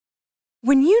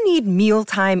When you need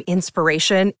mealtime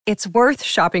inspiration, it's worth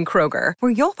shopping Kroger,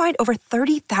 where you'll find over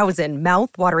 30,000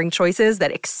 mouth-watering choices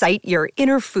that excite your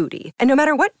inner foodie. And no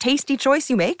matter what tasty choice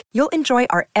you make, you'll enjoy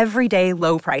our everyday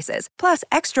low prices, plus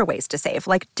extra ways to save,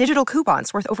 like digital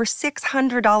coupons worth over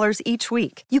 $600 each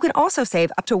week. You can also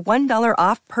save up to $1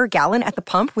 off per gallon at the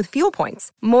pump with fuel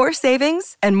points. More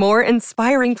savings and more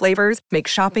inspiring flavors make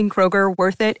shopping Kroger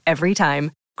worth it every time.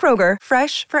 Kroger,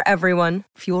 fresh for everyone.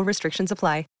 Fuel restrictions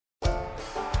apply.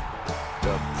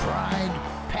 The pride,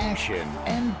 passion,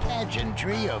 and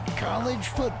pageantry of college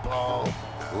football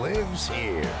lives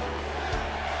here.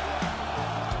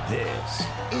 This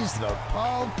is the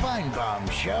Paul Feinbaum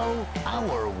Show,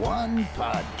 Hour 1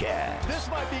 podcast. This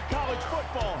might be college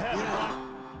football heaven.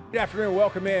 Good afternoon.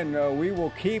 Welcome in. We will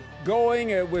keep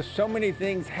going with so many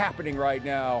things happening right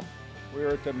now. We're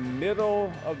at the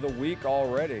middle of the week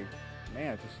already.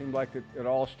 Man, it just seemed like it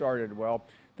all started well.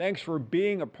 Thanks for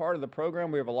being a part of the program.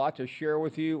 We have a lot to share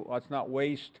with you. Let's not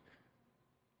waste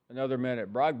another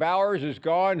minute. Brock Bowers is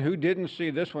gone. Who didn't see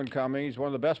this one coming? He's one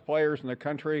of the best players in the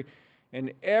country,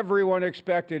 and everyone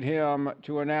expected him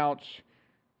to announce.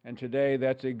 And today,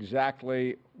 that's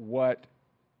exactly what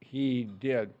he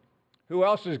did. Who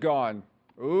else is gone?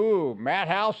 Ooh, Matt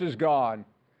House is gone.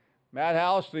 Matt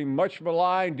House, the much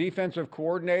maligned defensive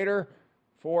coordinator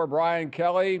for Brian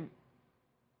Kelly.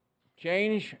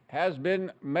 Change has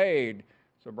been made.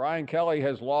 So Brian Kelly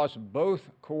has lost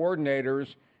both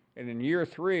coordinators, and in year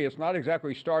 3, it's not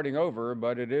exactly starting over,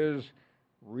 but it is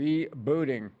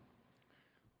rebooting.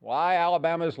 Why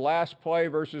Alabama's last play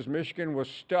versus Michigan was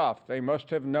stuffed. They must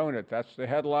have known it. That's the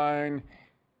headline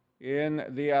in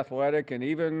The Athletic, and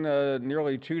even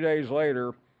nearly 2 days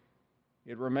later,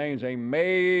 it remains a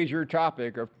major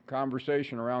topic of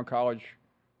conversation around college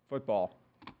football.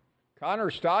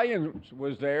 Connor Stallions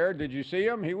was there. Did you see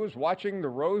him? He was watching the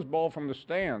Rose Bowl from the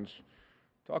stands.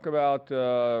 Talk about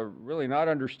really not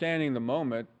understanding the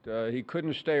moment. He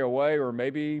couldn't stay away, or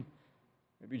maybe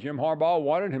Jim Harbaugh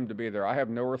wanted him to be there. I have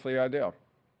no earthly idea.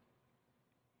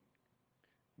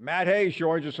 Matt Hayes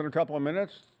joins us in a couple of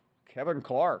minutes. Kevin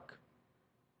Clark,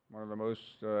 one of the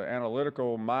most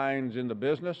analytical minds in the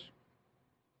business.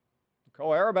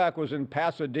 Cole Auerbach was in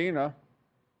Pasadena.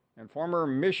 And former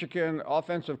Michigan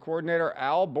offensive coordinator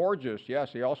Al Borges,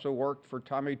 yes, he also worked for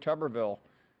Tommy Tuberville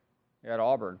at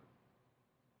Auburn.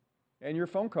 And your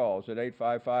phone calls at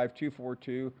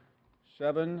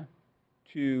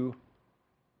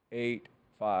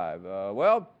 855-242-7285.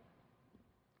 Well,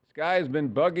 this guy has been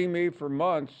bugging me for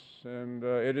months, and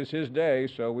it is his day,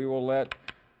 so we will let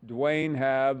Dwayne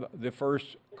have the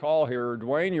first call here.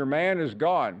 Dwayne, your man is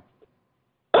gone.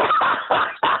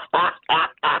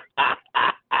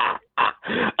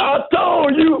 I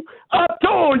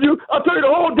told you the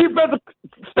whole defensive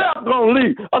staff gonna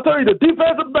leave. I told you the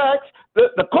defensive backs,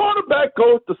 the quarterback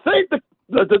coach, the safety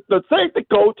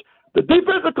coach, the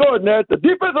defensive coordinator, the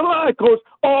defensive line coach,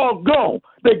 all gone.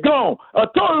 They're gone. I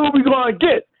told you who we gonna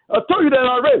get. I told you that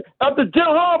already. After Jim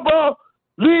Harbaugh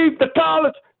leaves the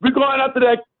college, we're going after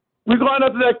that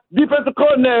defensive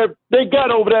coordinator they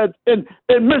got over there in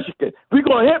Michigan. We're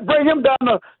gonna bring him down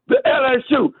to the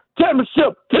LSU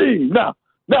championship team now.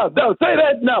 Now, say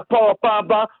that now, Paul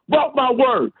Feinbaum. Mark my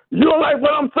word. You don't like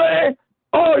what I'm saying?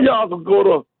 All y'all can go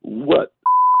to what?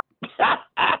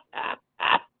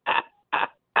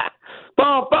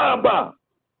 Paul Feinbaum.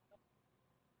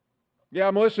 Yeah,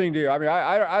 I'm listening to you. I mean,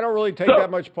 I don't really take that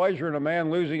much pleasure in a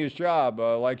man losing his job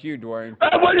like you, Dwayne.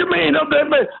 Hey, what do you mean? How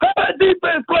that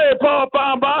defense playing, Paul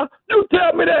Feinbaum? You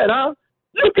tell me that, huh?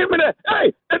 You give me that.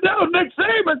 Hey, if that was Nick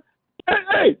Saban,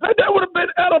 hey, that would have been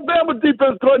Alabama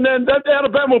defense coordinator. That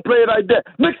Alabama played like that.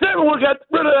 Nick Saban would have got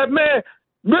rid of that man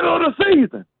middle of the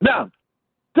season. Now,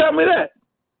 tell me that.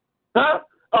 Huh?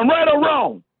 I'm right or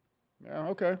wrong? Yeah,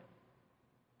 okay.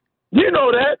 You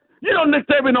know that. You know Nick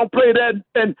Saban don't play that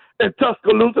in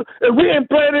Tuscaloosa. And we ain't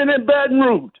playing it in Baton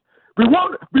Rouge. We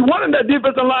wanted that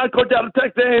defensive line coach out of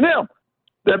Texas A&M,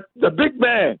 the big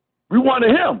man. We wanted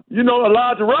him. You know,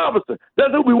 Elijah Robinson.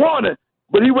 That's who we wanted.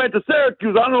 But he went to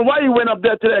Syracuse. I don't know why he went up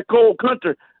there to that cold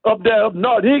country up there up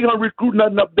north. He ain't going to recruit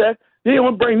nothing up there. He ain't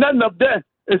going to bring nothing up there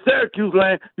in Syracuse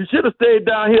land. He should have stayed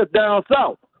down here, down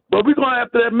south. But we're going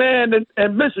after that man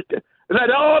in Michigan. Let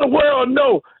all the world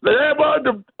know, let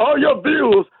everybody, all your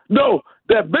viewers know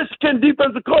that Michigan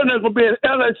defensive coordinator is going to be in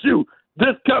LSU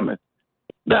this coming.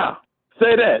 Now,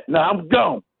 say that. Now, I'm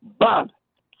gone. Bye.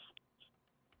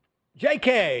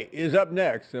 JK is up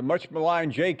next. The much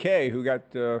maligned JK who got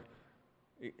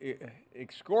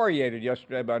excoriated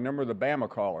yesterday by a number of the Bama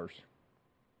callers.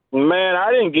 Man,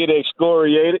 I didn't get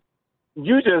excoriated.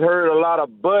 You just heard a lot of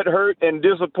butthurt and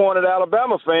disappointed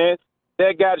Alabama fans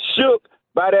that got shook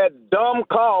by that dumb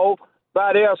call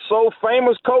by their so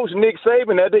famous coach, Nick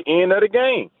Saban, at the end of the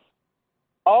game.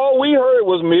 All we heard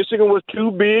was Michigan was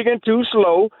too big and too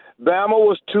slow, Bama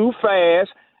was too fast,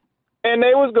 and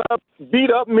they was going to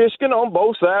beat up Michigan on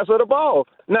both sides of the ball.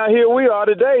 Now, here we are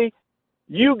today.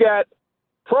 You got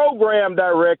program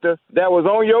director that was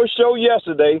on your show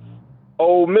yesterday,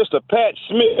 old Mr. Pat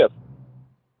Smith.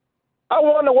 I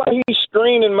wonder why he's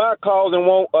screening my calls and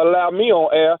won't allow me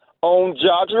on air on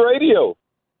Jocks Radio.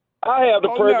 I have the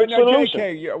perfect solution.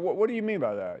 JK, what do you mean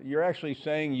by that? You're actually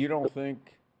saying you don't think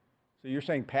 – so you're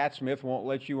saying Pat Smith won't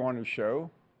let you on his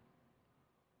show?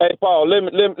 Hey, Paul,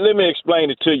 let me explain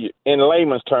it to you in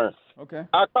layman's terms. Okay.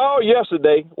 I called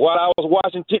yesterday while I was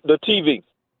watching the TV,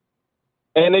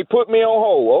 and they put me on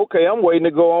hold. Okay, I'm waiting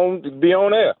to go on to be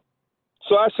on air.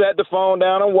 So I sat the phone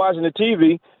down. I'm watching the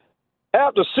TV.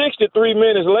 After 63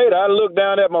 minutes later, I looked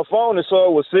down at my phone and saw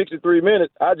it was 63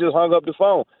 minutes. I just hung up the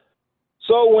phone.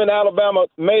 So when Alabama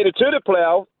made it to the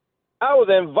playoff, I was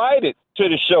invited to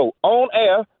the show on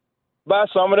air by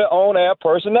some of the on-air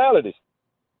personalities.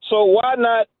 So why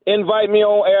not invite me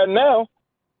on air now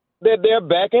that they're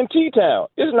back in T-Town?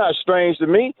 It's not strange to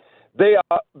me.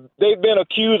 They've been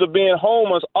accused of being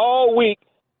homers all week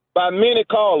by many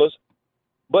callers,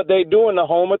 but they doing the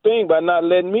homer thing by not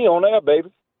letting me on air,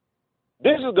 baby.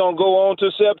 This is going to go on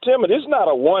to September. This is not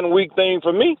a one-week thing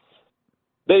for me.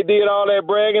 They did all that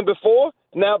bragging before.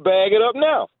 Now bag it up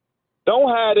now. Don't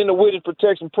hide in the witness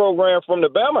protection program from the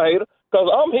Bama hater, because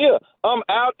I'm here. I'm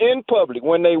out in public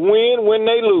when they win, when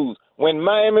they lose. When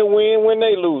Miami win, when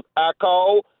they lose. I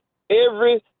call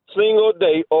every single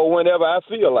day or whenever I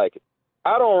feel like it.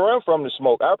 I don't run from the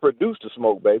smoke. I produce the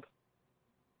smoke, baby.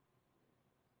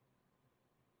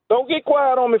 Don't get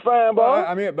quiet on me, fine boy.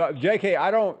 I mean, but JK,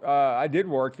 I did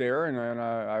work there, and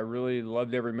I really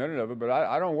loved every minute of it, but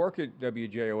I don't work at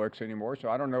WJOX anymore, so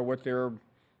I don't know what their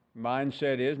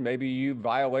mindset is. Maybe you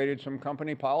violated some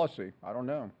company policy. I don't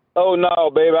know. Oh, no,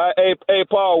 baby. Hey,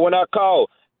 Paul, when I call,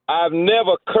 I've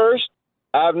never cursed.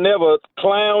 I've never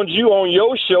clowned you on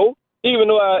your show, even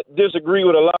though I disagree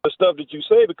with a lot of stuff that you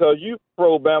say because you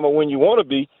pro-Bama when you want to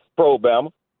be pro-Bama.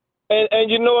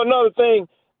 And you know another thing,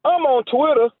 I'm on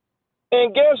Twitter,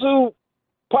 and guess who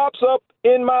pops up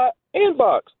in my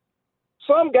inbox?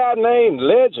 Some guy named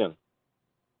Legend.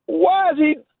 Why is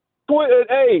he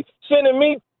sending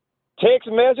me text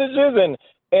messages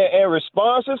and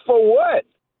responses for what?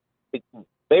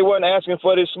 They weren't asking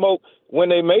for this smoke when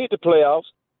they made the playoffs.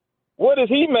 What is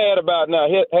he mad about now?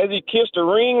 Has he kissed a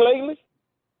ring lately?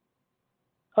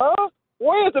 Huh?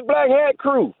 Where's the Black Hat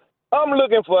crew? I'm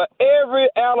looking for every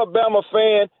Alabama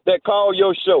fan that called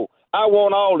your show. I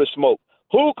want all the smoke.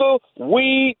 Hookah,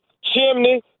 weed,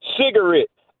 chimney, cigarette.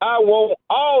 I want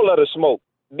all of the smoke.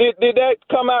 Did that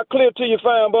come out clear to you,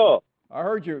 fine Bob? I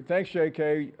heard you. Thanks,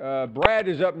 JK. Brad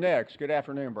is up next. Good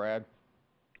afternoon, Brad.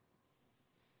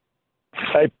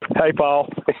 Hey, Paul.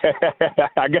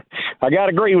 I got to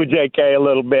agree with JK a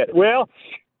little bit. Well,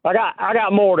 I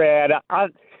got more to add.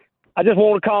 I just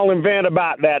want to call and vent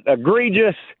about that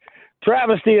egregious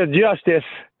travesty of justice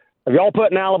of y'all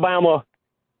putting Alabama,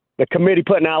 the committee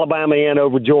putting Alabama in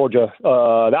over Georgia.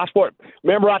 That's what.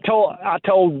 Remember, I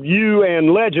told you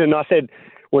and Legend. I said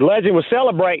when Legend was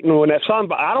celebrating when that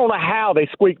son. I don't know how they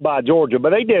squeaked by Georgia,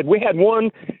 but they did. We had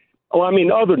one. Well, I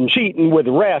mean, other than cheating with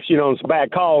the refs, some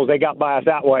bad calls, they got by us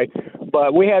that way.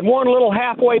 But we had one little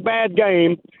halfway bad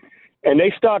game, and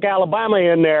they stuck Alabama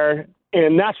in there.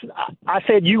 And I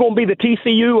said, you're going to be the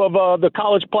TCU of the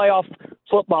college playoff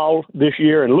football this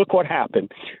year, and look what happened.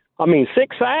 I mean,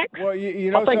 6 sacks? Well,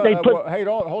 I think they put. Hey,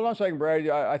 hold on a second, Brad.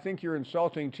 I think you're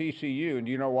insulting TCU, and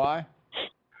do you know why?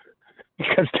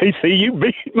 Because TCU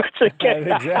beat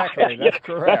Michigan. Exactly, that's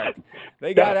correct.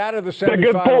 They got out of the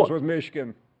semifinals with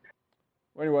Michigan.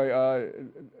 Anyway,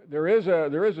 there is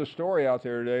a story out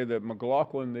there today that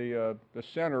McLaughlin, the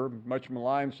center, much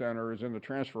maligned center, is in the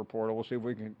transfer portal. We'll see if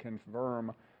we can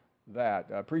confirm that.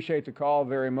 I appreciate the call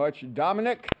very much.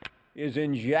 Dominic is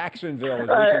in Jacksonville as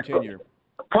we continue.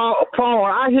 Paul,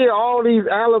 I hear all these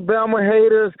Alabama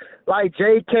haters like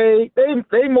JK.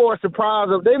 They more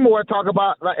surprised. They more talk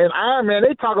about like an Iron Man.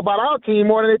 They talk about our team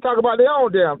more than they talk about their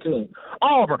own damn team.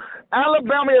 Auburn,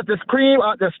 Alabama is the cream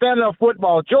of the standard of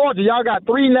football. Georgia, y'all got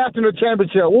 3 national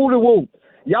championships. Woo-de-woo.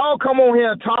 Y'all come on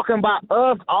here talking about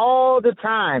us all the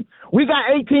time. We got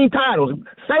 18 titles.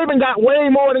 Saban got way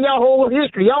more than y'all whole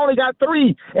history. Y'all only got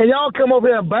 3, and y'all come over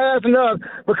here embarrassing us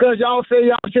because y'all say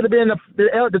y'all should have been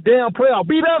the damn playoff.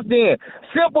 Beat us then.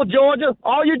 Simple, Georgia.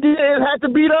 All you did is have to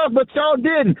beat us, but y'all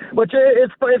didn't. But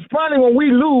it's funny when we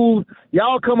lose,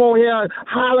 y'all come on here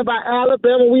hollering about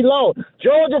Alabama. We lost.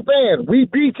 Georgia fans, we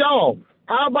beat y'all.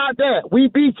 How about that? We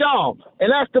beat y'all.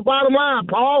 And that's the bottom line,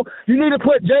 Paul. You need to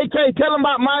put JK. Tell him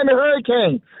about Miami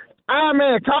Hurricane.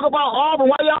 Man, talk about Auburn.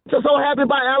 Why y'all so happy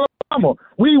about Alabama?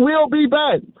 We will be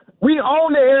back. We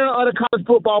own the era of the college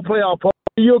football playoff, Paul.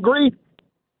 Do you agree?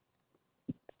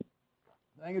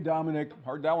 Thank you, Dominic.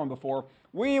 Heard that one before.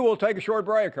 We will take a short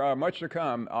break. Much to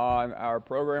come on our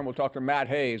program. We'll talk to Matt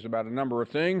Hayes about a number of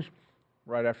things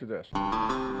right after this.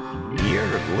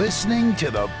 You're listening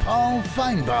to the Paul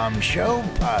Feinbaum Show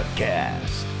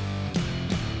podcast.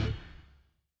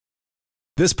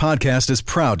 This podcast is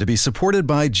proud to be supported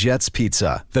by Jets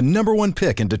Pizza, the #1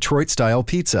 pick in Detroit-style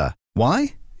pizza.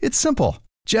 Why? It's simple.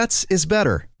 Jets is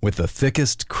better. With the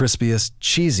thickest, crispiest,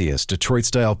 cheesiest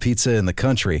Detroit-style pizza in the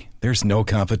country, there's no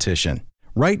competition.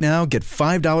 Right now, get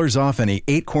 $5 off any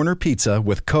 8-corner pizza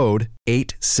with code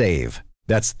 8SAVE.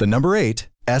 That's the number 8,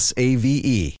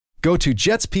 SAVE. Go to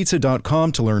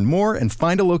jetspizza.com to learn more and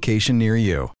find a location near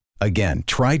you. Again,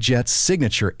 try Jet's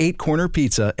signature 8-corner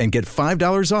pizza and get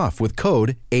 $5 off with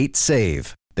code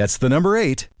 8SAVE. That's the number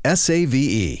 8,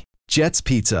 SAVE. Jet's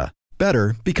Pizza.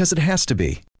 Better because it has to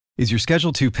be. Is your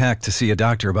schedule too packed to see a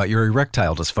doctor about your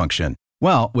erectile dysfunction?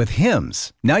 Well, with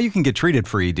Hims, now you can get treated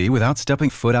for ED without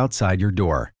stepping foot outside your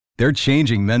door. They're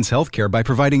changing men's healthcare by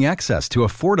providing access to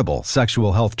affordable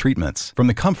sexual health treatments from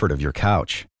the comfort of your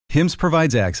couch. Hims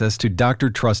provides access to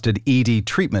doctor-trusted ED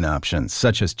treatment options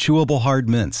such as chewable hard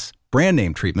mints, brand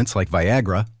name treatments like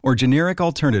Viagra, or generic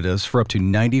alternatives for up to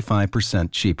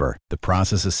 95% cheaper. The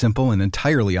process is simple and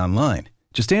entirely online.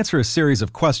 Just answer a series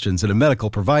of questions and a medical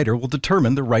provider will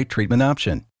determine the right treatment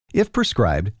option. If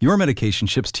prescribed, your medication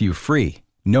ships to you free.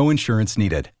 No insurance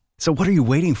needed. So what are you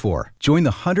waiting for? Join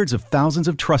the hundreds of thousands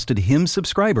of trusted Hims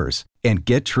subscribers and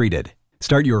get treated.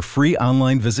 Start your free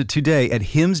online visit today at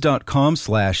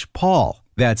hims.com/Paul.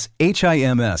 That's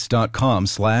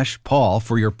HIMS.com/Paul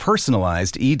for your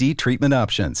personalized ED treatment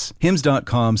options.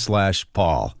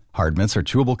 hims.com/Paul. Hard mints are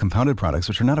chewable compounded products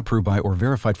which are not approved by or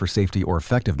verified for safety or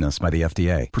effectiveness by the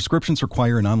FDA. Prescriptions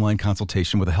require an online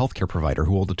consultation with a healthcare provider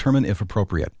who will determine if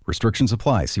appropriate. Restrictions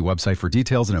apply. See website for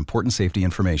details and important safety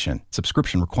information.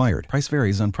 Subscription required. Price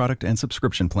varies on product and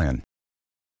subscription plan.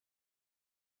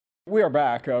 We are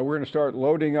back. We're going to start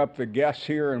loading up the guests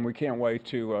here, and we can't wait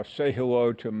to say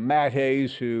hello to Matt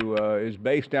Hayes, who is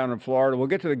based down in Florida. We'll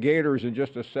get to the Gators in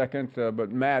just a second, but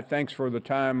Matt, thanks for the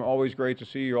time. Always great to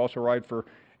see you. You also write for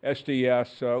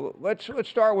SDS. Let's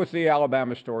start with the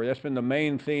Alabama story. That's been the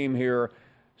main theme here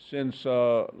since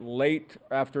late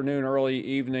afternoon, early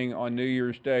evening on New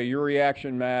Year's Day. Your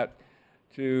reaction, Matt,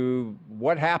 to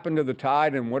what happened to the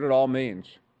Tide and what it all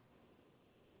means?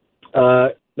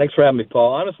 Thanks for having me,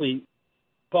 Paul. Honestly,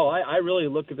 Paul, I really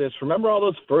look at this. Remember all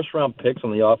those first-round picks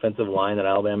on the offensive line that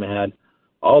Alabama had?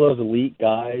 All those elite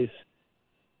guys?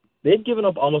 They've given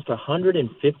up almost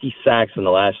 150 sacks in the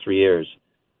last 3 years.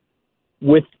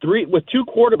 With two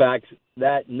quarterbacks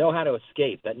that know how to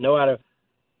escape, that know how to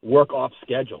work off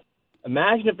schedule.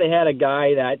 Imagine if they had a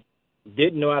guy that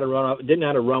didn't know how to run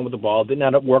with the ball, didn't know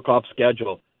how to work off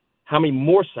schedule, how many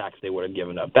more sacks they would have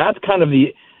given up. That's kind of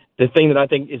the thing that I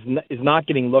think is not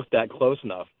getting looked at close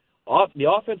enough.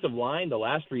 The offensive line the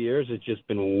last 3 years has just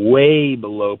been way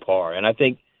below par, and I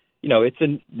think it's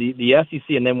in the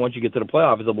SEC, and then once you get to the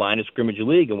playoff, is a line of scrimmage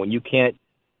league, and when you can't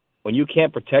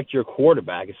protect your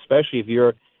quarterback, especially if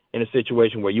you're in a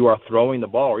situation where you are throwing the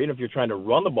ball, or even if you're trying to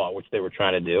run the ball, which they were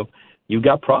trying to do, you've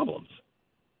got problems.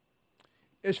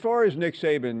 As far as Nick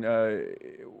Saban,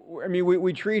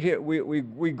 we treat him,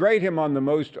 we grade him on the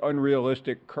most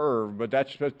unrealistic curve, but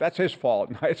that's his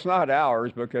fault. It's not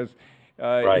ours because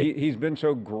right. he's been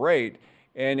so great,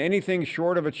 and anything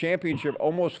short of a championship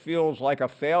almost feels like a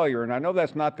failure. And I know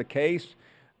that's not the case,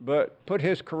 but put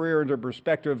his career into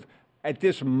perspective at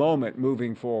this moment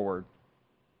moving forward.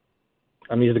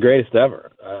 I mean, he's the greatest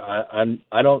ever. I'm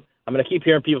going to keep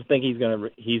hearing people think he's going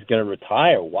to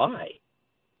retire. Why?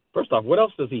 First off, what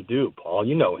else does he do, Paul?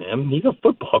 You know him. He's a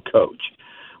football coach.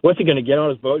 What's he going to get on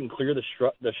his boat and clear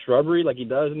the shrubbery like he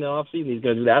does in the offseason? He's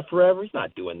going to do that forever? He's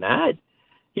not doing that.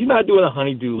 He's not doing a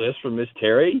honey-do list for Miss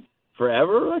Terry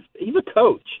forever. He's a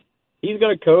coach. He's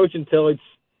going to coach until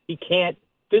he can't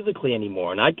physically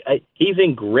anymore. And he's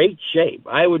in great shape.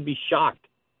 I would be shocked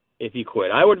if he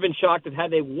quit. I would have been shocked had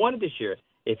they won it this year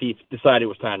if he decided it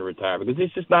was time to retire, because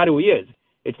it's just not who he is.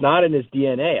 It's not in his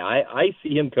DNA. I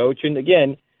see him coaching,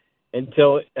 again,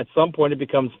 until at some point it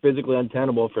becomes physically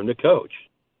untenable for him to coach.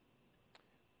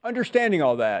 Understanding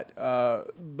all that,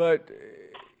 but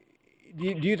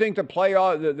do you think the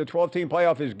playoff, the 12-team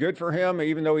playoff, is good for him,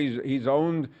 even though he's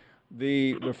owned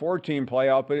the 4-team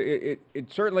playoff? But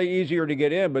it's certainly easier to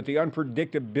get in, but the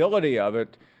unpredictability of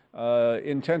it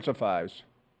intensifies.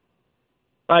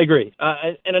 I agree.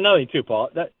 And another thing too, Paul.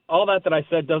 All that I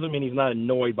said doesn't mean he's not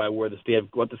annoyed by what the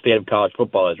state of college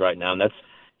football is right now, and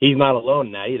he's not alone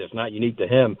in that either. It's not unique to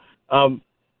him.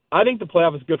 I think the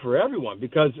playoff is good for everyone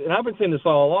because, and I've been saying this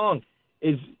all along,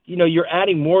 is you're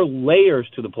adding more layers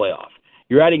to the playoff.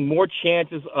 You're adding more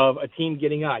chances of a team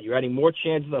getting out. You're adding more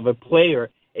chances of a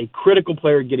critical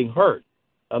player getting hurt.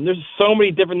 There's so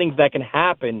many different things that can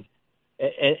happen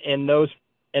in those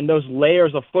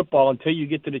layers of football until you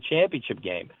get to the championship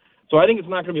game. So I think it's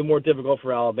not going to be more difficult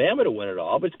for Alabama to win it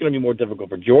all, but it's going to be more difficult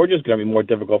for Georgia. It's going to be more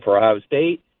difficult for Ohio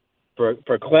State, for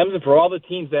Clemson, for all the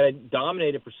teams that had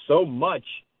dominated for so much,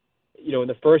 in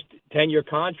the first 10-year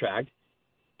contract,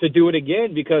 to do it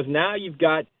again because now you've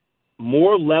got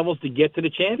more levels to get to the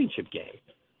championship game.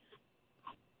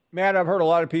 Matt, I've heard a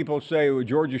lot of people say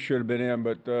Georgia should have been in,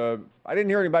 but I didn't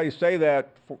hear anybody say that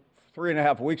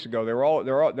 3.5 weeks ago. They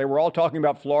were all talking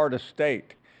about Florida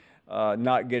State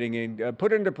not getting in.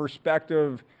 Put into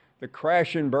perspective the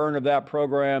crash and burn of that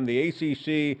program, the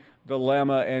ACC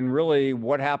dilemma, and really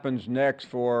what happens next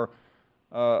for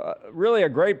really a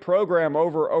great program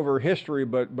over history,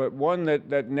 but one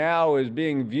that now is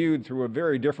being viewed through a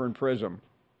very different prism.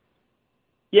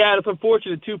 Yeah, it's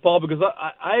unfortunate too, Paul, because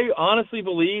I honestly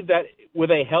believe that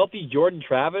with a healthy Jordan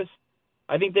Travis,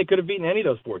 I think they could have beaten any of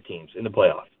those 4 teams in the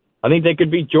playoffs. I think they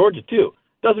could beat Georgia too.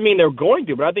 Doesn't mean they're going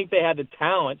to, but I think they had the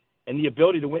talent and the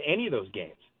ability to win any of those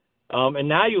games. And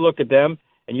now you look at them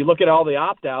and you look at all the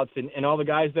opt-outs and all the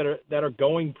guys that are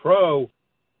going pro.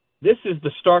 This is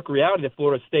the stark reality that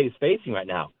Florida State is facing right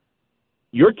now.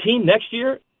 Your team next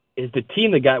year is the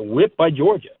team that got whipped by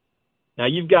Georgia. Now,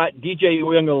 you've got DJ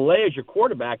Uiagalelei as your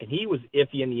quarterback, and he was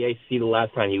iffy in the ACC the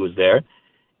last time he was there.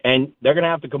 And they're going to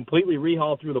have to completely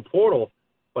rehaul through the portal.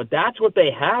 But that's what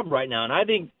they have right now. And I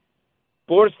think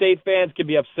Florida State fans can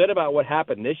be upset about what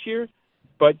happened this year.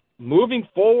 But moving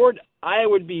forward, I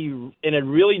would be in a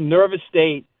really nervous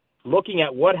state looking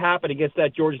at what happened against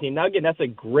that Georgia team. Now, again, that's a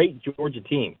great Georgia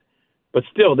team. But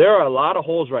still, there are a lot of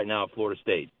holes right now at Florida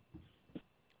State.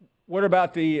 What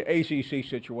about the ACC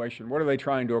situation? What are they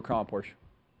trying to accomplish?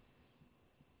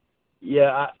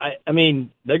 Yeah, I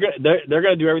mean, they're going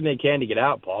to do everything they can to get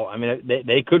out, Paul. I mean,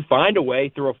 they could find a way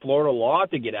through a Florida law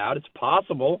to get out. It's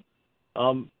possible.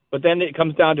 But then it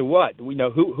comes down to what? We know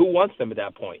who wants them at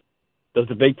that point. Does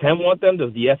the Big Ten want them?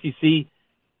 Does the SEC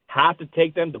have to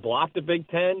take them to block the Big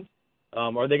Ten?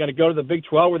 Are they going to go to the Big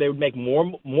 12 where they would make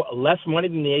less money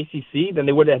than the ACC than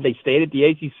they would have they stayed at the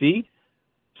ACC?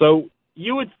 So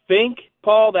you would think,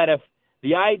 Paul, that if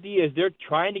the idea is they're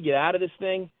trying to get out of this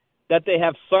thing, that they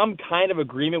have some kind of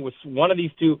agreement with one of the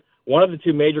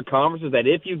two major conferences that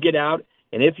if you get out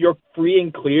and if you're free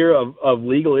and clear of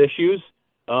legal issues,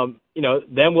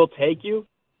 then we'll take you.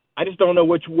 I just don't know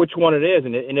which one it is.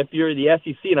 And if you're the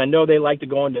SEC, and I know they like to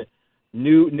go into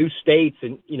new states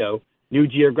and, new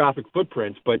geographic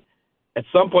footprints, but at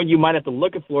some point you might have to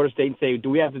look at Florida State and say, do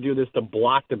we have to do this to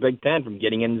block the Big Ten from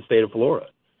getting into the state of Florida?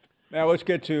 Now let's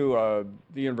get to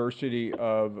the University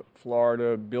of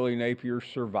Florida. Billy Napier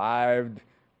survived.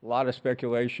 A lot of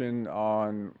speculation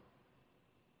on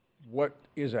what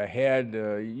is ahead.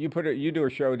 You do a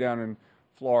show down in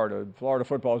Florida. Florida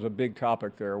football is a big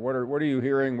topic there. What are you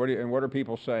hearing? And what are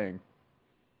people saying?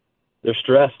 They're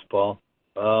stressed, Paul.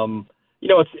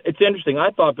 It's interesting.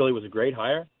 I thought Billy was a great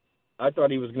hire. I thought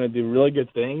he was going to do really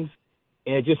good things,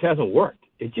 and it just hasn't worked.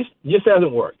 It just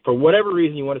hasn't worked. For whatever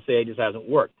reason you want to say, it just hasn't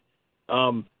worked.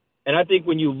 And I think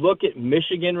when you look at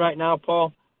Michigan right now,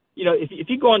 Paul, if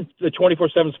you go on the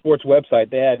 24/7 Sports website,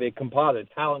 they have a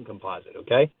talent composite,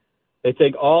 okay? They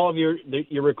take all of your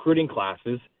recruiting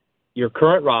classes, your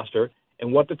current roster,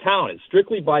 and what the talent is,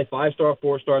 strictly by 5-star,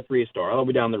 4-star, 3-star, all the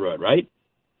way down the road, right?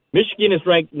 Michigan is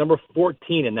ranked number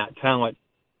 14 in that talent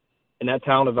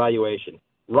evaluation.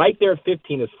 Right there at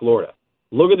 15 is Florida.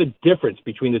 Look at the difference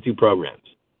between the two programs.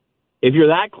 If you're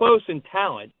that close in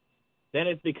talent, then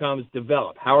it becomes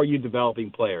develop. How are you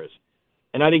developing players?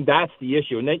 And I think that's the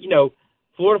issue. And then,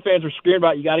 Florida fans are screaming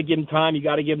about you got to give him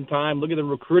time, Look at the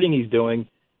recruiting he's doing.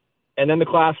 And then the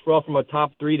class fell from a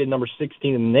top 3 to number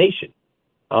 16 in the nation.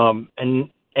 And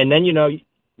then,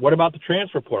 what about the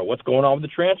transfer portal? What's going on with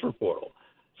the transfer portal?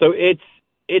 So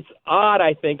it's odd,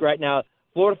 I think, right now.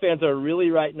 Florida fans are really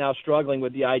right now struggling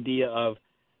with the idea of,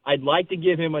 I'd like to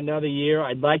give him another year.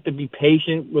 I'd like to be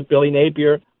patient with Billy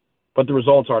Napier, but the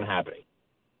results aren't happening.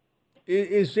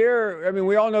 Is there,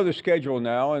 we all know the schedule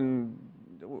now, and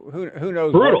who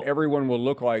knows Brutal. What everyone will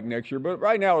look like next year, but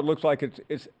right now it looks like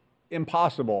it's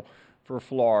impossible for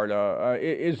Florida.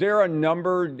 Is there a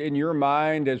number in your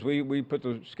mind as we put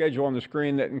the schedule on the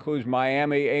screen that includes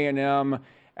Miami, A&M,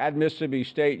 at Mississippi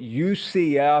State,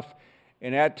 UCF,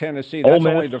 and at Tennessee. That's Ole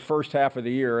Miss. only the first half of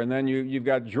the year. And then you've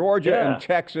got Georgia and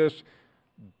Texas.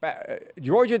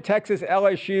 Georgia, Texas,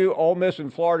 LSU, Ole Miss,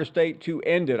 and Florida State to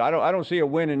end it. I don't see a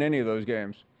win in any of those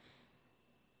games.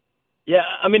 Yeah,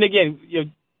 I mean, again,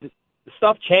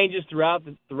 stuff changes throughout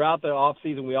the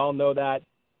offseason. We all know that.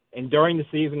 And during the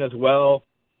season as well,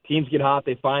 teams get hot.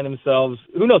 They find themselves.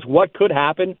 Who knows what could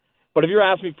happen? But if you're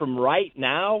asking me from right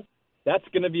now, that's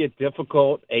going to be a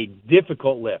difficult lift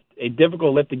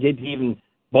to get to even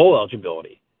bowl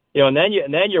eligibility. And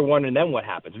then you're wondering then what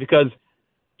happens, because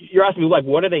you're asking me, like,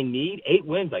 what do they need? 8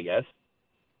 wins, I guess.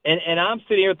 And I'm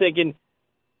sitting here thinking,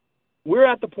 we're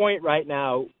at the point right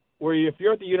now where if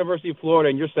you're at the University of Florida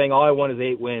and you're saying all I want is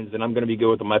 8 wins and I'm going to be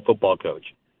good with my football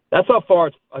coach, that's how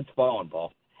far it's fallen,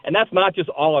 Paul. And that's not just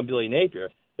all on Billy Napier.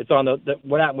 It's on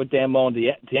what happened with Dan Mullen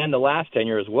to end the last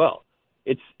tenure as well.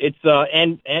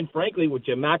 And frankly with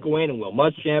Jim McElwain and Will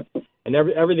Muschamp and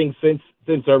everything since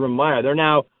Urban Meyer, they're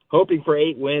now hoping for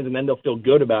 8 wins and then they'll feel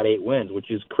good about 8 wins,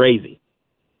 which is crazy.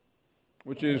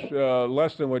 Which is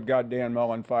less than what got Dan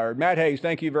Mullen fired. Matt Hayes,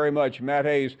 thank you very much. Matt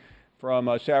Hayes from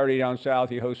Saturday Down South.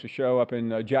 He hosts a show up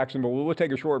in Jacksonville. We'll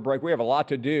take a short break. We have a lot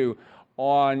to do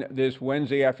on this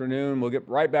Wednesday afternoon. We'll get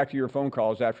right back to your phone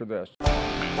calls after this.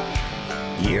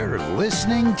 You're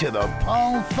listening to the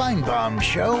Paul Feinbaum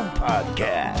Show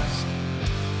podcast.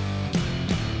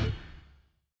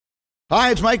 Hi,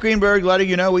 it's Mike Greenberg letting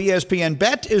you know ESPN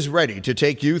Bet is ready to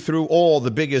take you through all the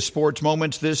biggest sports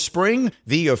moments this spring.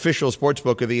 The official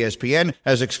sportsbook of ESPN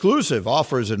has exclusive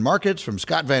offers and markets from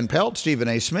Scott Van Pelt, Stephen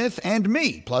A. Smith, and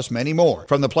me, plus many more.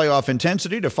 From the playoff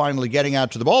intensity to finally getting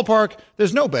out to the ballpark,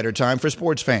 there's no better time for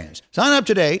sports fans. Sign up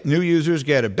today. New users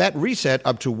get a bet reset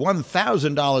up to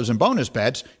 $1,000 in bonus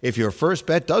bets if your first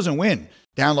bet doesn't win.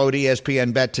 Download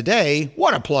ESPN Bet today.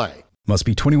 What a play. Must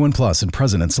be 21 plus and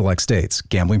present in select states.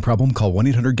 Gambling problem? Call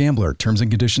 1-800-GAMBLER. Terms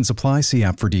and conditions apply. See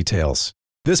app for details.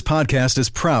 This podcast is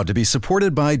proud to be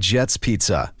supported by Jets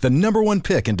Pizza, the #1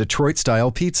 pick in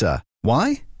Detroit-style pizza.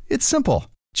 Why? It's simple.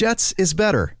 Jets is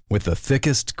better. With the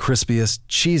thickest, crispiest,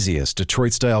 cheesiest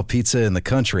Detroit-style pizza in the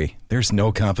country, there's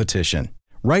no competition.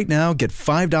 Right now, get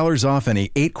 $5 off any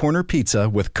 8-corner pizza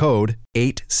with code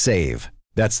 8SAVE.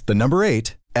 That's the number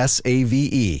 8,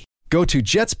 SAVE. Go to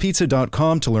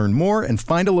jetspizza.com to learn more and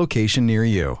find a location near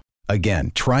you.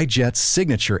 Again, try Jet's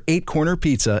signature 8-corner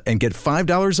pizza and get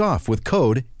 $5 off with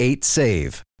code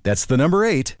 8SAVE. That's the number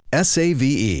 8,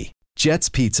 SAVE. Jet's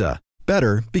Pizza.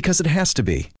 Better because it has to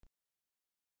be.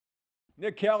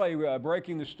 Nick Kelly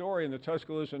breaking the story in the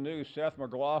Tuscaloosa News. Seth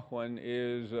McLaughlin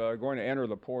is going to enter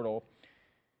the portal.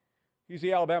 He's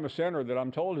the Alabama center that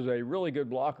I'm told is a really good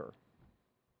blocker.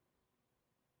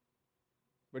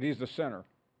 But he's the center.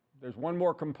 There's one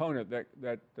more component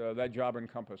that job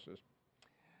encompasses.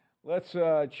 Let's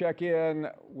check in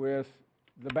with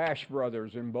the Bash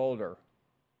brothers in Boulder.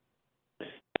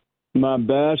 My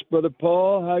Bash brother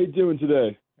Paul, how you doing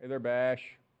today? Hey there, Bash.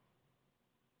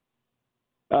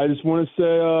 I just want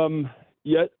to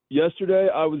say, yesterday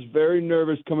I was very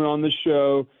nervous coming on the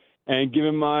show and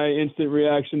giving my instant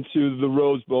reaction to the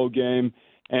Rose Bowl game.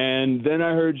 And then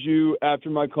I heard you, after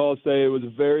my call, say it was a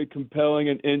very compelling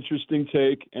and interesting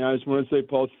take. And I just want to say,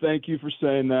 Paul, thank you for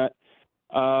saying that.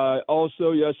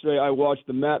 Also, yesterday I watched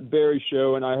the Matt Berry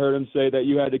show, and I heard him say that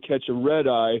you had to catch a red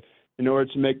eye in order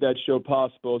to make that show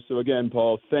possible. So, again,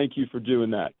 Paul, thank you for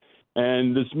doing that.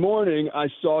 And this morning I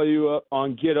saw you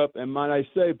on Get Up, and might I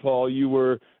say, Paul, you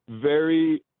were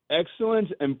very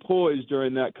excellent and poised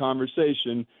during that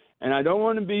conversation. And I don't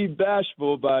want to be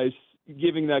bashful by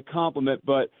giving that compliment,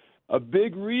 but a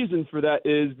big reason for that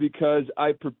is because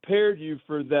I prepared you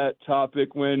for that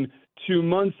topic when 2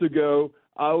 months ago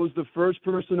I was the first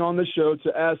person on the show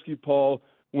to ask you, Paul,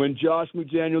 when Josh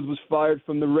McDaniels was fired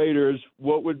from the Raiders,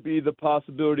 what would be the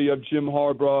possibility of Jim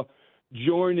Harbaugh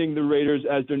joining the Raiders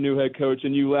as their new head coach?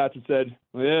 And you laughed and said,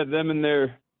 well, yeah, them and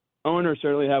their owner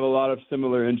certainly have a lot of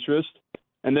similar interests.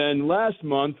 And then last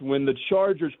month when the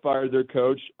Chargers fired their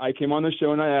coach, I came on the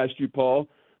show and I asked you, Paul,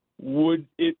 would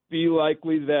it be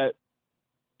likely that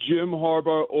Jim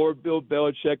Harbaugh or Bill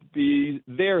Belichick be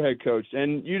their head coach?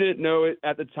 And you didn't know it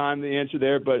at the time, the answer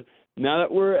there, but now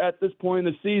that we're at this point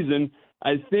in the season,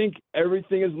 I think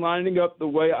everything is lining up the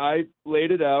way I laid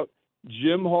it out.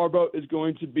 Jim Harbaugh is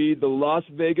going to be the Las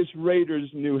Vegas Raiders'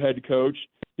 new head coach.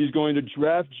 He's going to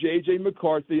draft J.J.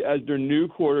 McCarthy as their new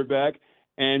quarterback,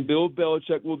 and Bill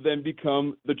Belichick will then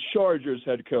become the Chargers'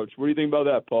 head coach. What do you think about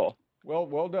that, Paul?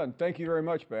 Well done. Thank you very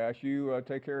much, Bash. You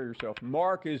take care of yourself.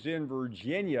 Mark is in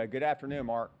Virginia. Good afternoon,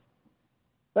 Mark.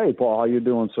 Hey, Paul. How you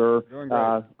doing, sir? Doing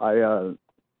great. I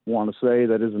want to say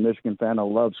that as a Michigan fan, I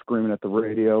love screaming at the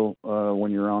radio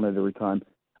when you're on it every time.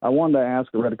 I wanted to ask,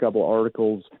 I read a couple of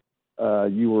articles.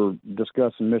 You were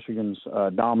discussing Michigan's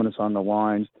dominance on the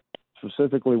lines.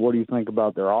 Specifically, what do you think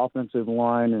about their offensive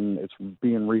line and it's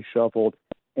being reshuffled?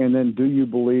 And then do you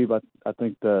believe, I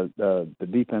think the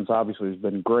defense obviously has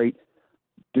been great.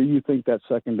 Do you think that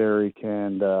secondary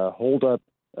can hold up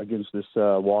against this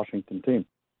Washington team?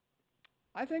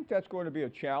 I think that's going to be a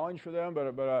challenge for them,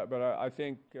 but I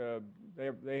think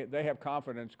they have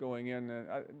confidence going in.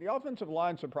 The offensive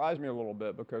line surprised me a little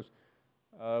bit because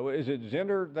is it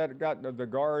Zinder that got the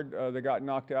guard that got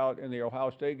knocked out in the Ohio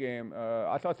State game?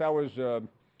 I thought that was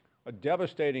a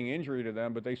devastating injury to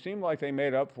them, but they seemed like they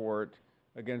made up for it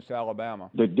against Alabama.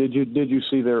 Did you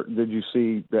see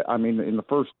that? I mean, in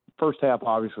the first half,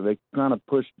 obviously they kind of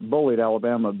bullied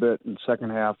Alabama a bit. In the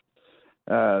second half,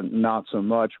 not so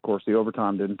much. Of course, the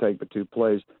overtime didn't take but 2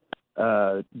 plays.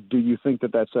 Do you think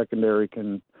that secondary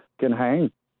can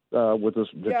hang with this?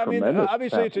 Yeah, I mean,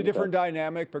 obviously it's a different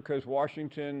dynamic because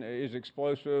Washington is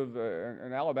explosive,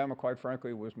 and Alabama, quite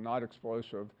frankly, was not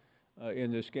explosive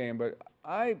in this game. But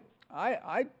I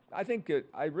think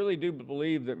I really do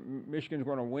believe that Michigan's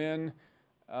going to win.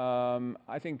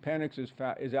 I think Penix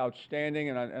is outstanding,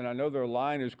 and I know their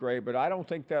line is great, but I don't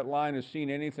think that line has seen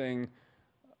anything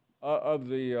of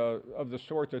the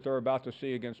sort that they're about to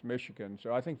see against Michigan.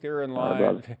 So I think they're in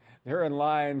line. They're in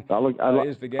line.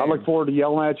 Is the game. I look forward to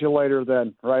yelling at you later.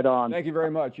 Then, right on. Thank you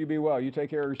very much. You be well. You take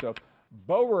care of yourself.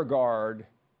 Beauregard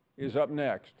is up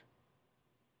next.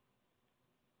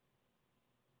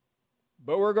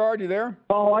 Beauregard, you there?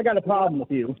 Oh, I got a problem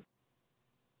with you.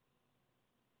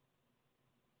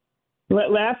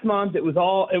 Last month, you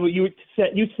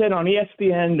said on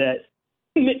ESPN that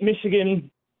Michigan.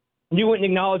 You wouldn't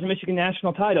acknowledge the Michigan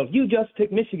national title. You just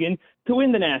picked Michigan to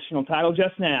win the national title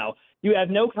just now. You have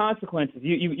no consequences.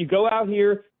 You go out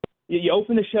here, you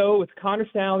open the show with Connor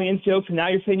Stalions jokes, and now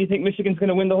you're saying you think Michigan's going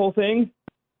to win the whole thing?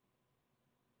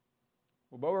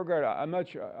 Well, Beauregard, I'm not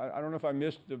sure. I don't know if I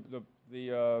missed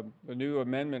the new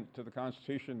amendment to the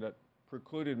Constitution that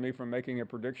precluded me from making a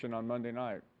prediction on Monday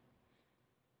night.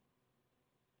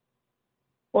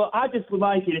 Well, I just would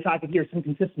like it if I could hear some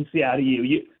consistency out of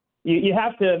you. You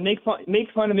have to make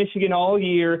fun of Michigan all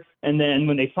year, and then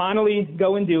when they finally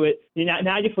go and do it,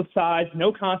 now you flip sides,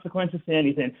 no consequences to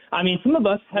anything. I mean, some of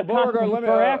us have consequences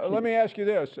for our actions. Let me ask you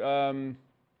this. And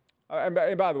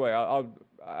by the way,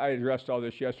 I addressed all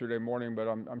this yesterday morning, but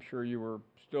I'm sure you were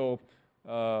still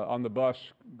on the bus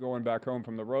going back home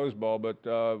from the Rose Bowl. But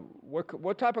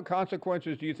what type of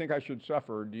consequences do you think I should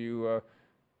suffer? Do you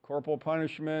corporal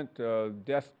punishment,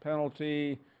 death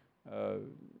penalty,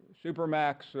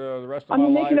 Supermax, the rest of my life?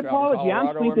 I'm making an apology.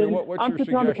 I'm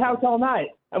sleeping on the couch all night.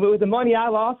 With the money I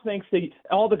lost, thanks to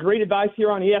all the great advice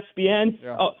here on ESPN,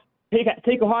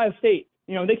 take Ohio State.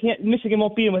 Michigan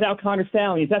won't beat them without Connor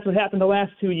Stalions. That's what happened the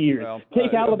last 2 years. Well,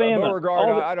 take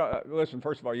Alabama. Listen,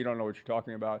 first of all, you don't know what you're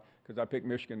talking about because I picked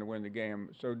Michigan to win the game.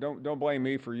 So don't blame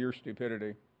me for your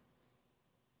stupidity.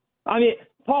 I mean,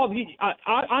 Paul,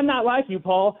 I'm not like you,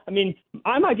 Paul. I mean,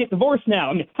 I might get divorced now.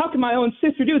 I mean, how can my own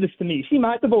sister do this to me? She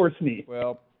might divorce me.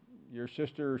 Well, your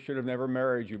sister should have never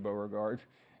married you, Beauregard.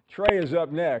 Trey is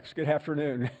up next. Good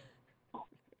afternoon.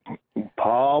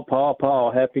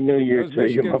 Paul, Happy New Year to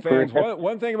you. Michigan fans.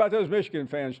 One thing about those Michigan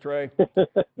fans, Trey,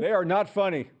 they are not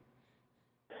funny.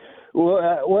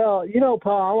 Well,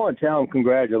 Paul, I want to tell them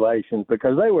congratulations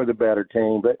because they were the better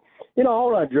team. But, I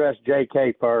want to address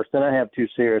J.K. first, and I have 2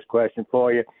 serious questions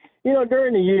for you.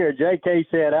 During the year, J.K.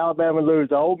 said Alabama would lose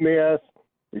to Ole Miss.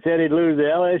 He said he'd lose to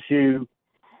LSU.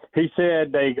 He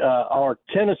said or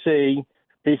Tennessee.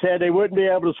 He said they wouldn't be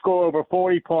able to score over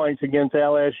 40 points against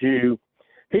LSU.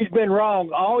 He's been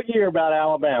wrong all year about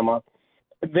Alabama.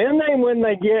 Then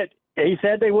he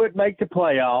said they wouldn't make the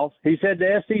playoffs. He said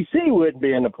the SEC wouldn't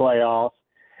be in the playoffs.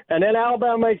 And then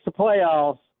Alabama makes the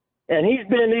playoffs, and he's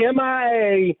been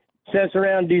MIA since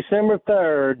around December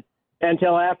 3rd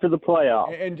until after the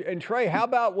playoffs. And Trey, how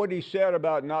about what he said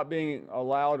about not being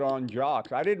allowed on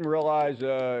jocks? I didn't realize,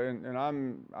 and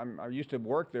I used to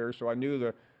work there, so I knew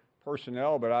the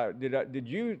personnel. But did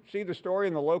you see the story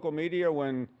in the local media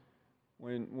when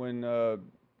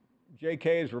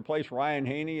J.K. has replaced Ryan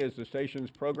Haney as the station's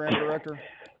program director?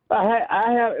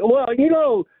 I have. Well,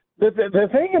 the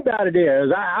thing about it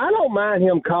is, I don't mind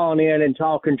him calling in and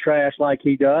talking trash like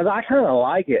he does. I kind of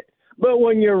like it. But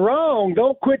when you're wrong,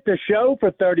 don't quit the show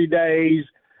for 30 days.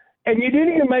 And you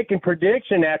didn't even make a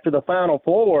prediction after the Final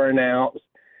Four were announced.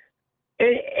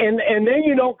 And then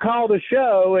you don't call the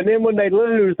show, and then when they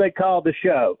lose, they call the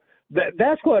show.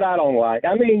 That's what I don't like.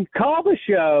 I mean, call the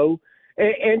show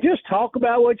and just talk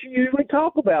about what you usually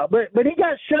talk about. But he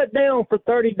got shut down for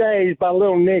 30 days by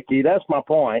Little Nicky. That's my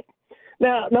point.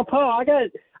 Now, Paul,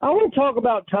 I want to talk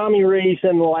about Tommy Rees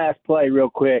in the last play real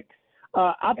quick.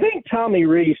 I think Tommy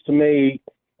Rees, to me,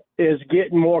 is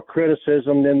getting more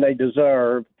criticism than they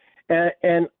deserve.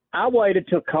 And I waited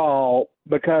to call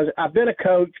because I've been a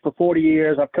coach for 40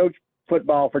 years. I've coached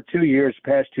football for 2 years,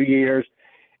 the past 2 years.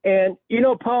 And,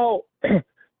 Paul,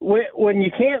 when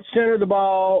you can't center the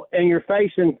ball and you're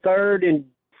facing 3rd and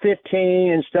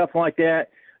 15 and stuff like that,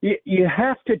 you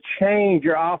have to change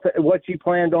what you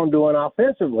planned on doing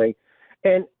offensively.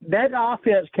 And that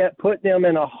offense kept putting them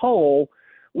in a hole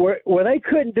where they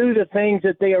couldn't do the things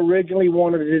that they originally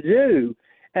wanted to do.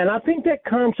 And I think that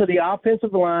comes to the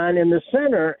offensive line in the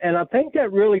center, and I think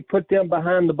that really put them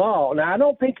behind the ball. Now, I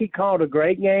don't think he called a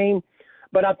great game,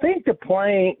 but I think the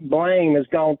blame has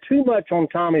gone too much on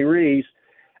Tommy Rees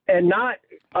and not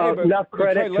enough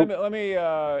credit. Trey, let me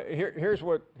here's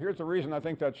the reason I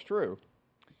think that's true.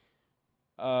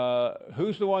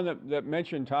 Who's the one that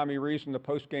mentioned Tommy Rees in the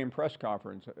post-game press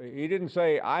conference? He didn't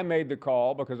say, I made the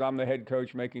call because I'm the head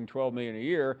coach making $12 million a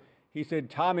year. He said,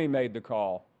 Tommy made the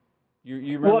call.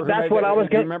 You remember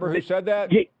remember who said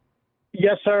that?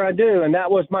 Yes, sir, I do. And that's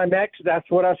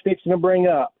what I was fixing to bring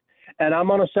up. And I'm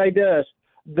going to say this,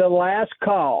 the last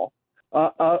call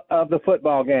of the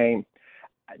football game,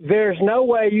 there's no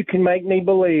way you can make me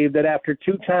believe that after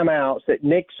 2 timeouts that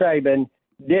Nick Saban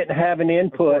didn't have an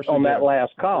input on that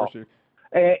last call.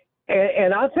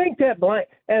 And I think that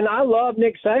and I love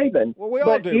Nick Saban. Well, we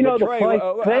all do. The Trey, play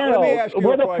failed. Let me ask you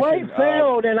a question. The play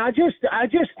failed, and I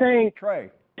just think Trey.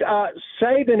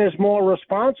 Saban is more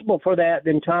responsible for that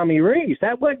than Tommy Rees.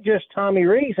 That wasn't just Tommy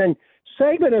Rees, and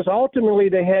Saban is ultimately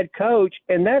the head coach,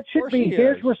 and that should be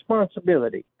his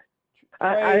responsibility.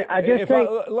 Trey, I just think.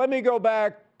 Let me go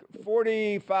back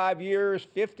 45 years,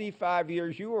 55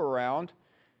 years. You were around.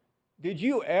 Did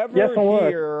you ever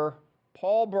hear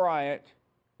Paul Bryant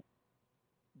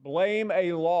blame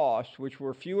a loss, which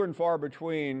were few and far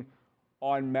between,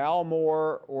 on Mal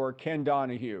Moore or Ken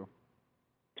Donahue?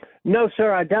 No,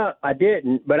 sir, I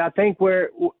didn't. But I think we're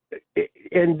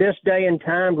in this day and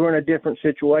time, we're in a different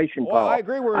situation, Paul. Well, I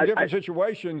agree we're in a different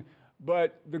situation,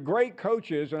 but the great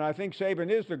coaches, and I think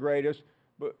Saban is the greatest,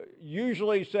 but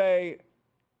usually say,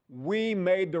 we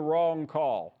made the wrong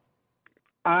call.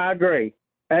 I agree.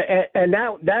 And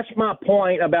that's my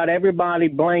point about everybody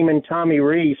blaming Tommy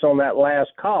Rees on that last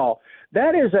call.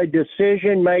 That is a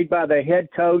decision made by the head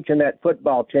coach and that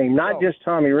football team, not just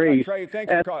Tommy Rees. Trey,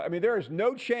 thanks for calling. I mean, there is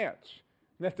no chance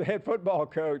that the head football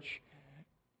coach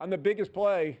on the biggest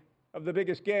play of the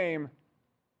biggest game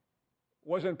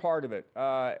wasn't part of it,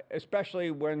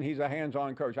 especially when he's a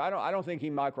hands-on coach. I don't think he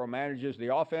micromanages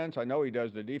the offense. I know he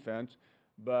does the defense,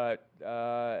 but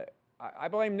I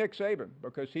blame Nick Saban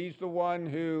because he's the one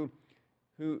who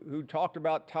talked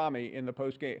about Tommy in the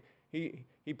postgame.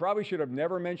 He probably should have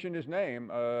never mentioned his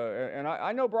name, and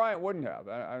I know Bryant wouldn't have.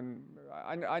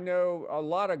 I know a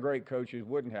lot of great coaches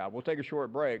wouldn't have. We'll take a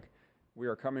short break. We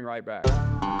are coming right back.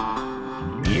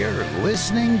 You're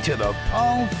listening to the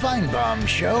Paul Feinbaum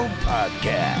Show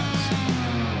podcast.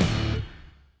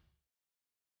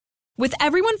 With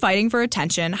everyone fighting for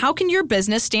attention, how can your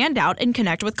business stand out and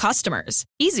connect with customers?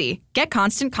 Easy. Get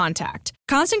Constant Contact.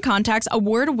 Constant Contact's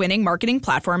award-winning marketing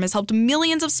platform has helped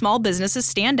millions of small businesses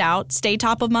stand out, stay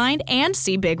top of mind, and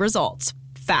see big results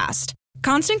fast.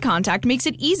 Constant Contact makes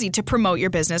it easy to promote your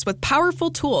business with powerful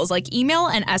tools like email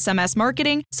and SMS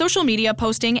marketing, social media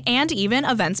posting, and even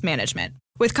events management.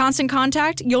 With Constant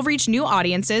Contact, you'll reach new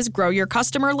audiences, grow your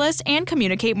customer list, and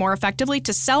communicate more effectively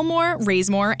to sell more,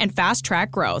 raise more, and fast-track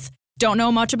growth. Don't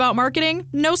know much about marketing?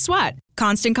 No sweat.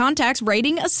 Constant Contact's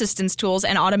writing assistance tools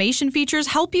and automation features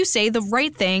help you say the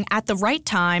right thing at the right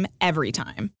time, every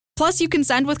time. Plus, you can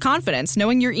send with confidence,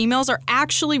 knowing your emails are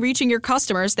actually reaching your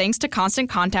customers thanks to Constant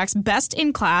Contact's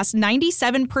best-in-class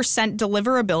 97%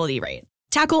 deliverability rate.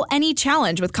 Tackle any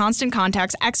challenge with Constant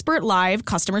Contact's expert live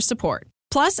customer support.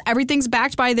 Plus, everything's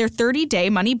backed by their 30-day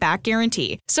money-back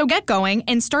guarantee. So get going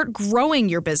and start growing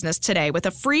your business today with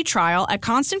a free trial at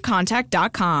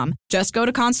ConstantContact.com. Just go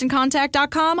to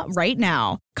ConstantContact.com right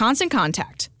now. Constant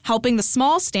Contact, helping the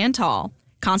small stand tall.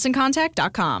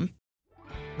 ConstantContact.com.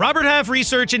 Robert Half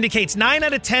research indicates 9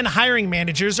 out of 10 hiring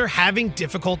managers are having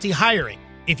difficulty hiring.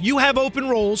 If you have open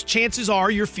roles, chances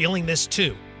are you're feeling this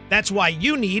too. That's why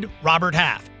you need Robert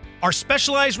Half. Our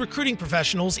specialized recruiting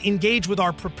professionals engage with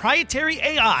our proprietary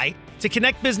AI to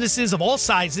connect businesses of all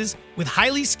sizes with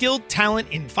highly skilled talent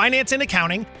in finance and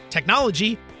accounting,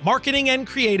 technology, marketing and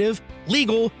creative,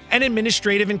 legal, and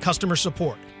administrative and customer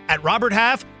support. At Robert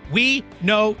Half, we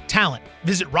know talent.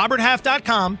 Visit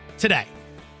roberthalf.com today.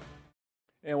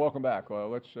 And welcome back.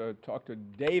 Let's talk to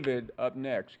David up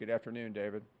next. Good afternoon,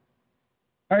 David.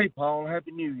 Hey, Paul.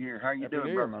 Happy New Year. How you Happy doing,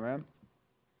 New Year, brother? my man.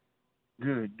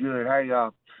 Good, good. Hey,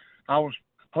 I was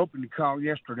hoping to call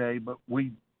yesterday, but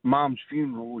Mom's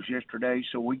funeral was yesterday,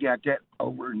 so we got that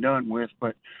over and done with.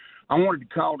 But I wanted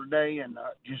to call today and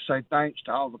just say thanks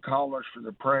to all the callers for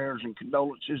their prayers and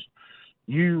condolences.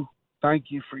 Thank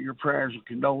you for your prayers and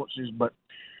condolences, but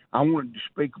I wanted to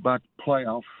speak about the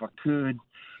playoff if I could.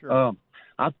 Sure.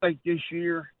 I think this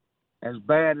year, as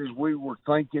bad as we were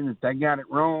thinking that they got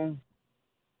it wrong,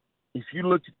 if you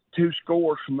look at the 2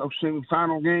 scores from those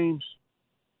semifinal games,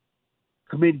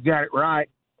 committee got it right.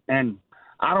 And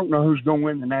I don't know who's going to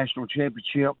win the national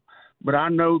championship, but I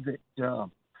know that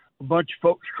a bunch of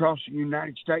folks across the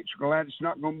United States are glad it's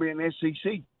not going to be an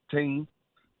SEC team.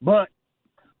 But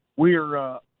we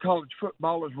are college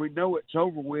football as we know it's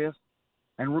over with,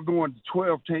 and we're going to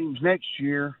 12 teams next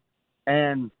year,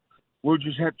 and we'll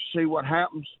just have to see what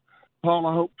happens. Paul,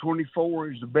 I hope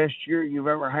 24 is the best year you've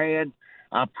ever had.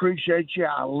 I appreciate you.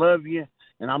 I love you,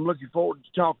 and I'm looking forward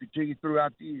to talking to you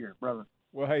throughout the year, brother.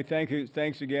 Well, hey, thank you.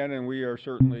 Thanks again, and we are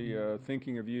certainly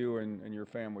thinking of you and your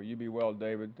family. You be well,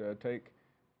 David. Take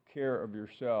care of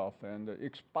yourself. And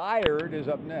Expired is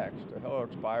up next. Hello,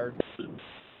 Expired.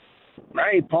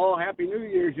 Hey, Paul. Happy New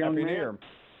Year's, young Happy man. New Year.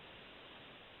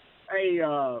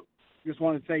 Hey, just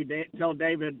want to say, tell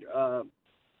David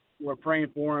we're praying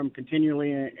for him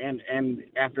continually and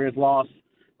after his loss.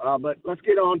 But let's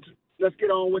get on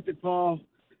with it, Paul.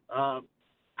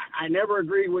 I never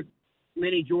agree with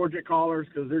many Georgia callers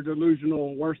because they're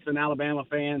delusional, worse than Alabama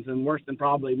fans and worse than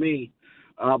probably me.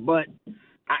 But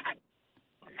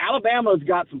Alabama's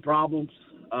got some problems.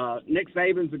 Nick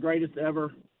Saban's the greatest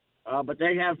ever, but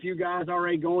they have a few guys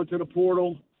already going to the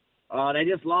portal. They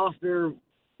just lost their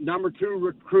number 2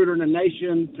 recruiter in the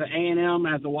nation to A&M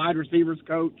as a wide receivers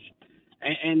coach.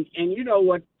 And you know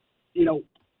what,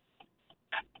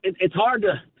 it's hard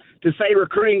to say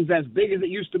recruiting's as big as it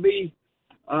used to be.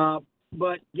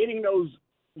 But getting those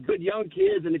good young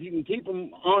kids, and if you can keep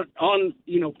them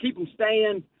keep them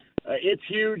staying, it's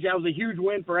huge. That was a huge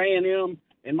win for A&M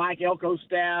and Mike Elko's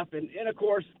staff. And of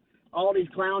course, all these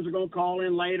clowns are going to call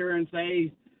in later and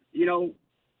say,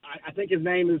 I think his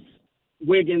name is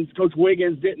Wiggins. Coach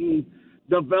Wiggins didn't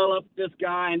develop this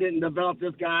guy and didn't develop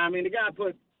this guy. I mean, the guy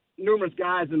put numerous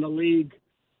guys in the league,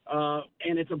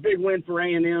 and it's a big win for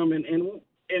A&M.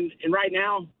 And right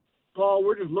now, Paul,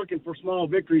 we're just looking for small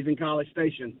victories in College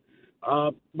Station.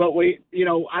 But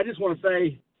I just want to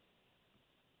say,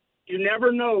 you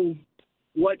never know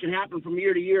what can happen from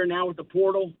year to year now with the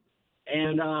portal.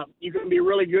 And you can be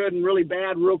really good and really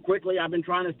bad real quickly. I've been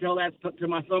trying to tell that to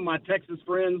some of my Texas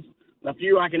friends, a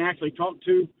few I can actually talk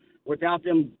to without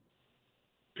them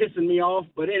pissing me off.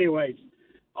 But anyways,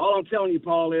 all I'm telling you,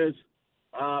 Paul, is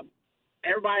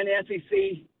everybody in the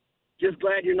SEC, just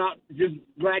glad you're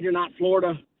not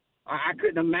Florida. I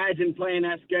couldn't imagine playing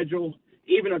that schedule.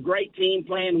 Even a great team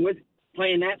playing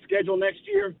that schedule next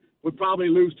year would probably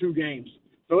lose 2 games.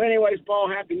 So anyways, Paul,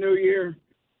 Happy New Year.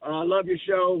 Love your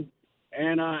show.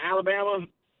 And Alabama,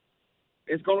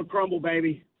 it's going to crumble,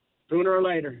 baby. Sooner or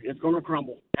later, it's going to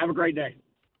crumble. Have a great day.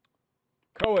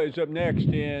 Koa is up next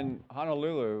in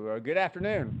Honolulu. Good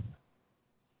afternoon.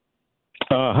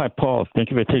 Hi, Paul. Thank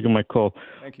you for taking my call.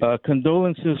 Thank you.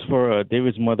 Condolences for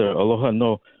David's mother. Aloha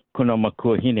no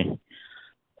Kunamakua.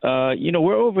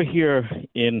 We're over here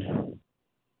in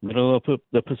middle of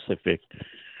the Pacific.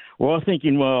 We're all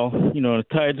thinking, well, the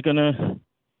Tide's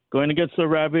going against the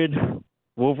rabid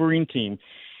Wolverine team.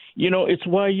 It's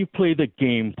why you play the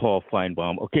game, Paul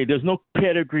Feinbaum. Okay, there's no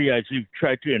pedigree as you've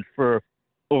tried to infer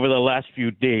over the last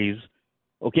few days.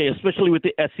 Okay, especially with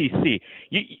the SEC.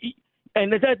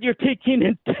 And that you're taking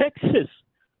in Texas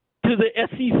to the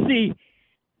SEC,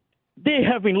 they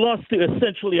having lost to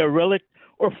essentially a relic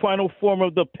or final form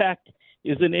of the pack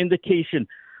is an indication.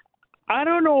 I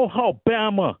don't know how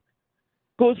Bama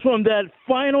goes from that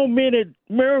final minute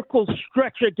miracle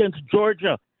stretch against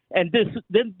Georgia and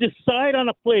then decide on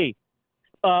a play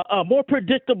more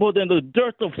predictable than the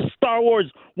dearth of Star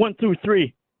Wars 1 through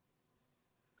 3.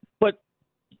 But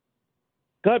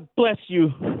God bless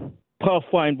you, Paul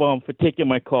Feinbaum, for taking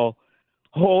my call.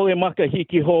 Hole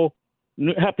makahiki ho.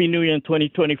 Happy New Year in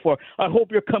 2024. I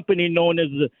hope your company known as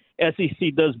the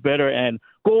SEC does better. And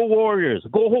go Warriors.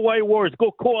 Go Hawaii Warriors.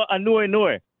 Go Koa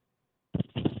Anui.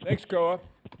 Thanks, Koa.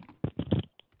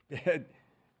 Did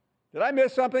I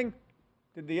miss something?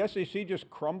 Did the SEC just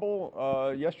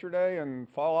crumble yesterday and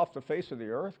fall off the face of the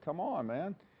earth? Come on,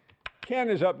 man. Ken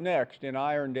is up next in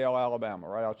Irondale, Alabama,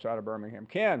 right outside of Birmingham.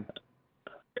 Ken.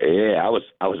 Yeah,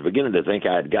 I was beginning to think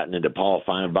I had gotten into Paul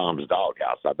Feinbaum's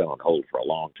doghouse. I've been on hold for a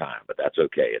long time, but that's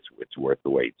okay. It's worth the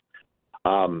wait.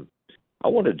 I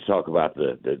wanted to talk about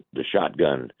the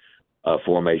shotgun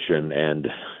formation and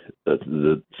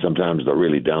sometimes the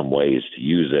really dumb ways to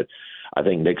use it. I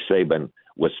think Nick Saban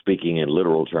was speaking in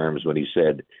literal terms when he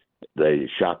said they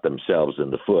shot themselves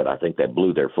in the foot. I think they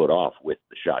blew their foot off with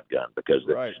the shotgun because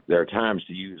there are times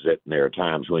to use it and there are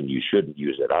times when you shouldn't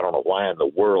use it. I don't know why in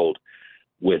the world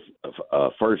with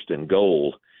first and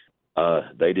goal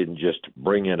they didn't just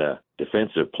bring in a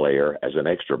defensive player as an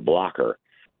extra blocker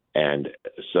and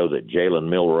so that Jalen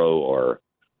Milroe or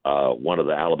one of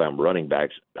the Alabama running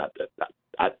backs,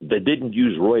 they didn't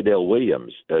use Roydell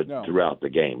Williams throughout the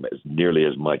game as nearly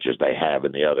as much as they have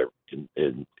in the other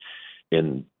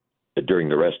in during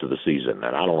the rest of the season.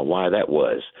 And I don't know why that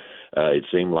was. It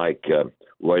seemed like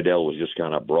Roydell was just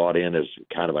kind of brought in as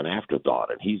kind of an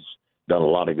afterthought, and he's done a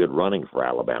lot of good running for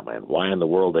Alabama. And why in the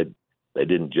world they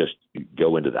didn't just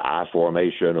go into the I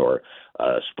formation or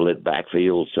split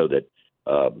backfield so that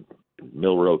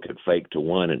Milroe could fake to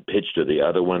one and pitch to the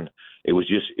other one. It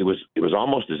was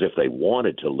almost as if they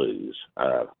wanted to lose.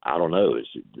 I don't know.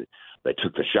 They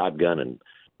took the shotgun and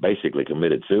basically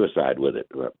committed suicide with it,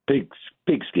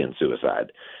 pigskin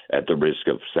suicide, at the risk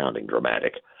of sounding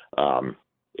dramatic.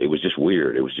 It was just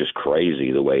weird. It was just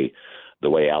crazy the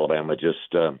way Alabama just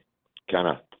kind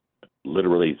of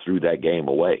literally threw that game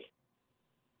away.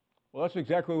 Well, that's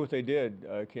exactly what they did,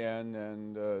 Ken,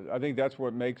 and I think that's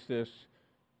what makes this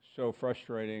so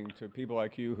frustrating to people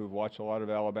like you who've watched a lot of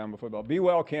Alabama football. Be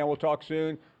well, Ken. We'll talk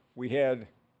soon. We head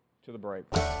to the break.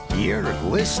 You're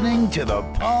listening to the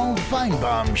Paul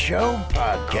Feinbaum Show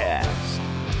podcast.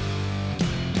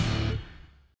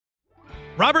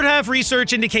 Robert Half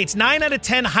research indicates 9 out of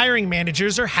 10 hiring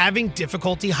managers are having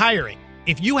difficulty hiring.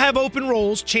 If you have open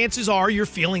roles, chances are you're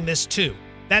feeling this too.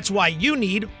 That's why you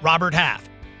need Robert Half.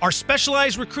 Our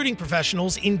specialized recruiting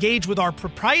professionals engage with our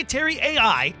proprietary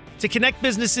AI to connect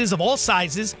businesses of all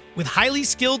sizes with highly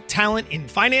skilled talent in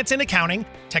finance and accounting,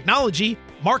 technology,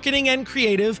 marketing and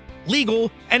creative,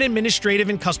 legal, and administrative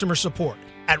and customer support.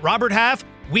 At Robert Half,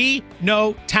 we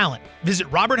know talent. Visit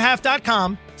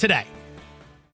roberthalf.com today.